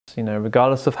You know,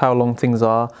 regardless of how long things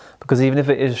are, because even if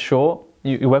it is short,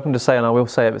 you're welcome to say, and I will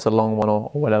say if it's a long one or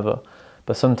whatever,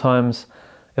 but sometimes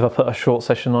if I put a short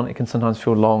session on, it can sometimes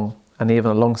feel long, and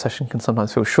even a long session can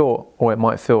sometimes feel short, or it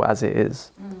might feel as it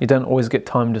is. You don't always get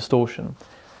time distortion.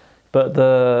 But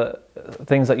the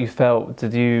things that you felt,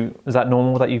 is that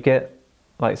normal that you get,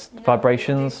 like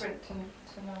vibrations? Different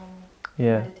to normal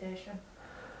meditation.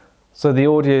 So the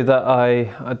audio that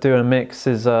I do in a mix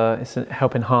is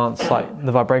help enhance like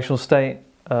the vibrational state.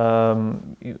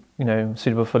 You know,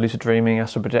 suitable for lucid dreaming,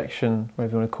 astral projection,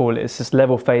 whatever you want to call it. It's this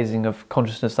level phasing of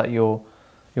consciousness that you're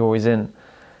always in.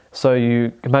 So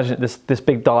you imagine this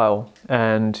big dial,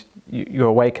 and you're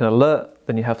awake and alert.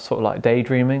 Then you have sort of like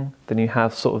daydreaming. Then you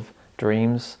have sort of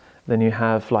dreams. Then you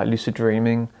have like lucid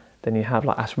dreaming. Then you have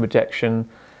like astral projection,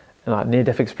 and like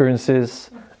near-death experiences,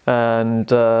 and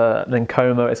then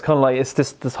coma. It's kind of like it's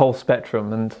this whole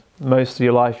spectrum. And most of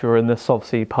your life you're in this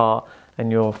obviously part,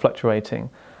 and you're fluctuating.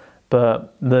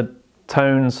 But the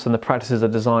tones and the practices are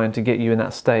designed to get you in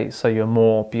that state, so you're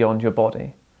more beyond your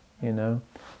body, you know.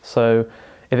 So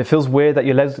if it feels weird that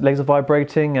your legs are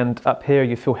vibrating and up here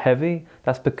you feel heavy,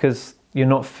 that's because you're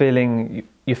not feeling,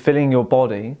 you're feeling your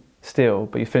body still,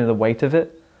 but you're feeling the weight of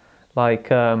it. Like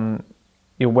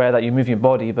you're aware that you're moving your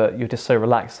body, but you're just so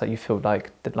relaxed that you feel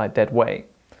like dead weight.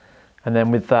 And then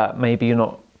with that, maybe you're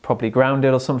not properly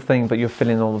grounded or something, but you're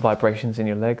feeling all the vibrations in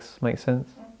your legs. Makes sense?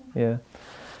 Yeah.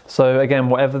 So again,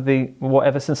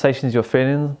 whatever sensations you're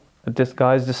feeling,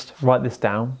 guys, just write this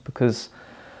down, because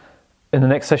in the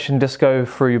next session, just go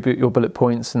through your bullet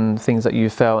points and things that you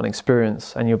felt and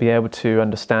experienced, and you'll be able to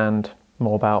understand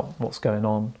more about what's going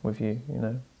on with you, you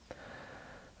know.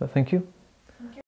 But thank you.